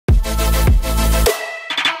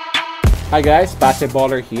Hi guys,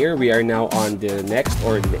 Basketballer here. We are now on the next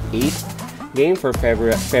or the 8th game for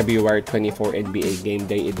February 24 NBA Game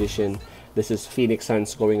Day Edition. This is Phoenix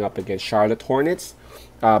Suns going up against Charlotte Hornets.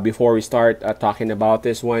 Before we start talking about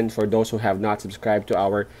this one, for those who have not subscribed to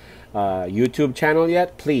our YouTube channel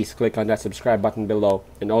yet, please click on that subscribe button below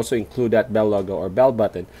and also include that bell logo or bell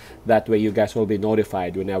button. That way you guys will be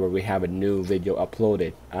notified whenever we have a new video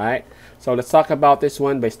uploaded. Alright, so let's talk about this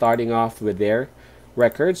one by starting off with their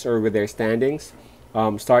records or with their standings.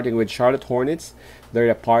 Starting with Charlotte Hornets, they're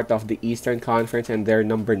a part of the Eastern Conference and they're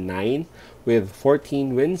number 9 with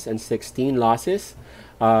 14 wins and 16 losses.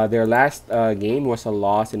 Their last game was a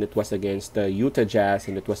loss, and it was against the Utah Jazz,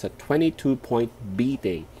 and it was a 22-point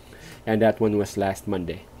beating, and that one was last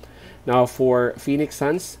Monday. Now for Phoenix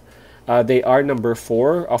Suns, they are number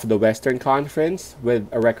 4 of the Western Conference with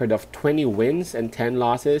a record of 20 wins and 10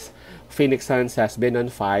 losses. Phoenix Suns has been on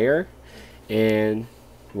fire, and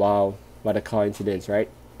wow, what a coincidence, right?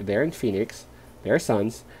 They're in Phoenix, they're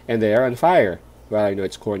Suns, and they are on fire. Well, I know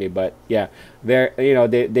it's corny, but yeah,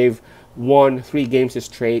 they've won 3 games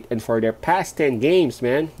straight, and for their past 10 games,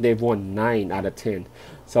 man, they've won 9 out of 10.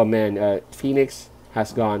 So man, Phoenix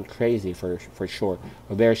has gone crazy for sure.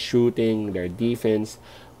 Their shooting, their defense,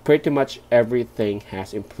 pretty much everything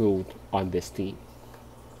has improved on this team.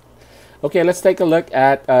 Okay, let's take a look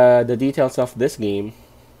at the details of this game.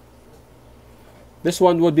 This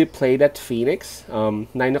one would be played at Phoenix,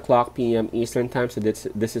 9 o'clock p.m. Eastern Time, so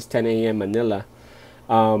this is 10 a.m. Manila.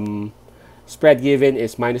 Spread given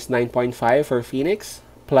is minus 9.5 for Phoenix,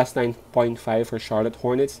 plus 9.5 for Charlotte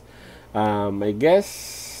Hornets. I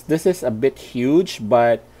guess this is a bit huge,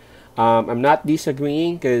 but I'm not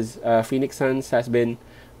disagreeing because Phoenix Suns has been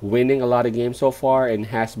winning a lot of games so far and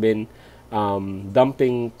has been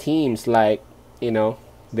dumping teams like,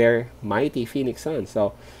 their mighty Phoenix Suns.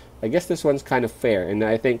 So I guess this one's kind of fair, and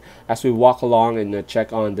I think as we walk along and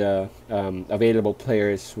check on the available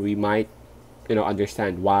players, we might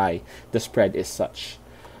understand why the spread is such.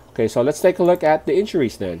 Okay, so let's take a look at the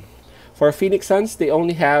injuries then. For Phoenix Suns, they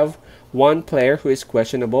only have one player who is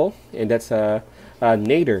questionable, and that's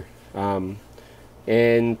Nader.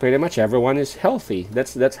 And pretty much everyone is healthy.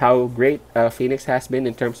 That's how great Phoenix has been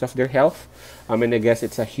in terms of their health. I guess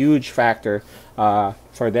it's a huge factor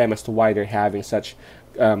for them as to why they're having such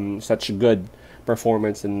good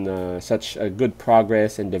performance and such a good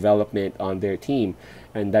progress and development on their team,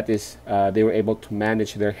 and that is they were able to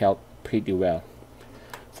manage their health pretty well.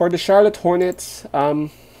 For the Charlotte Hornets,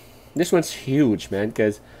 this one's huge, man,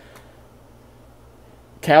 because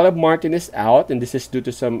Caleb Martin is out, and this is due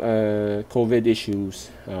to some COVID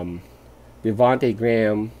issues. Devontae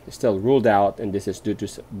Graham is still ruled out, and this is due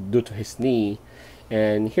to his knee.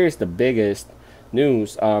 And here's the biggest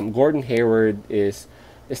news: Gordon Hayward is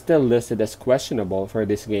still listed as questionable for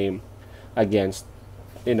this game against,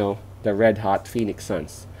 the red-hot Phoenix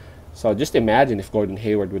Suns. So just imagine if Gordon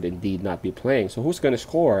Hayward would indeed not be playing. So who's going to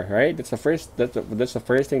score, right? That's the first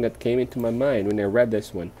thing that came into my mind when I read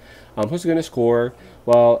this one. Who's going to score?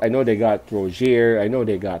 Well, I know they got Rozier, I know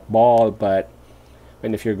they got Ball, but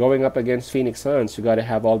if you're going up against Phoenix Suns, you got to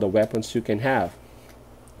have all the weapons you can have.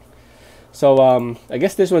 So I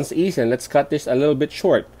guess this one's easy, and let's cut this a little bit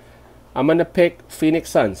short. I'm going to pick Phoenix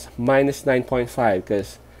Suns minus 9.5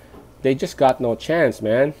 because they just got no chance,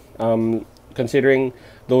 man. Considering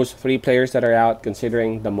those 3 players that are out,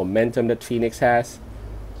 considering the momentum that Phoenix has,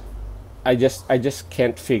 I just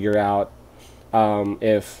can't figure out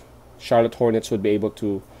if Charlotte Hornets would be able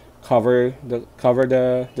to cover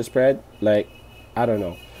the spread. Like, I don't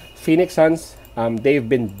know. Phoenix Suns, they've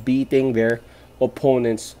been beating their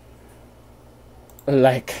opponents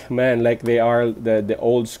like they are the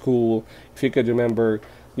old school. If you could remember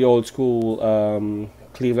the old school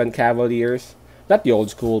Cleveland Cavaliers, not the old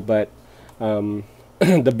school, but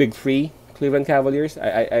the big 3 Cleveland Cavaliers.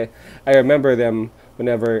 I remember them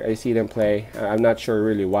whenever I see them play. I'm not sure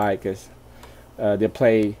really why, because they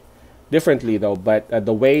play differently though, but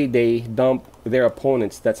the way they dump their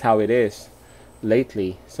opponents, that's how it is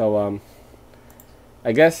lately. So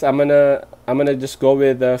I guess I'm gonna just go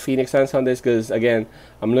with Phoenix Suns on this, because again,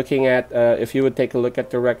 I'm looking at if you would take a look at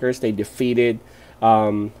the records, they defeated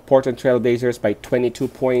Portland Trail Blazers by 22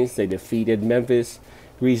 points. They defeated Memphis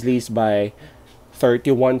Grizzlies by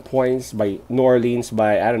 31 points, by New Orleans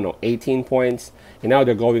by 18 points, and now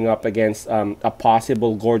they're going up against a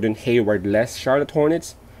possible Gordon Hayward-less Charlotte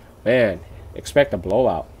Hornets. Man, expect a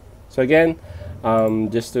blowout. So again,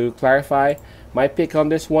 just to clarify, my pick on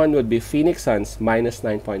this one would be Phoenix Suns minus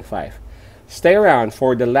 9.5. Stay around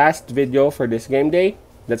for the last video for this game day.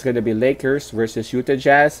 That's going to be Lakers versus Utah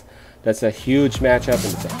Jazz. That's a huge matchup,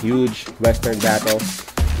 and it's a huge Western battle.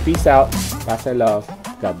 Peace out. Pasa love.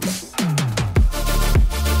 God bless.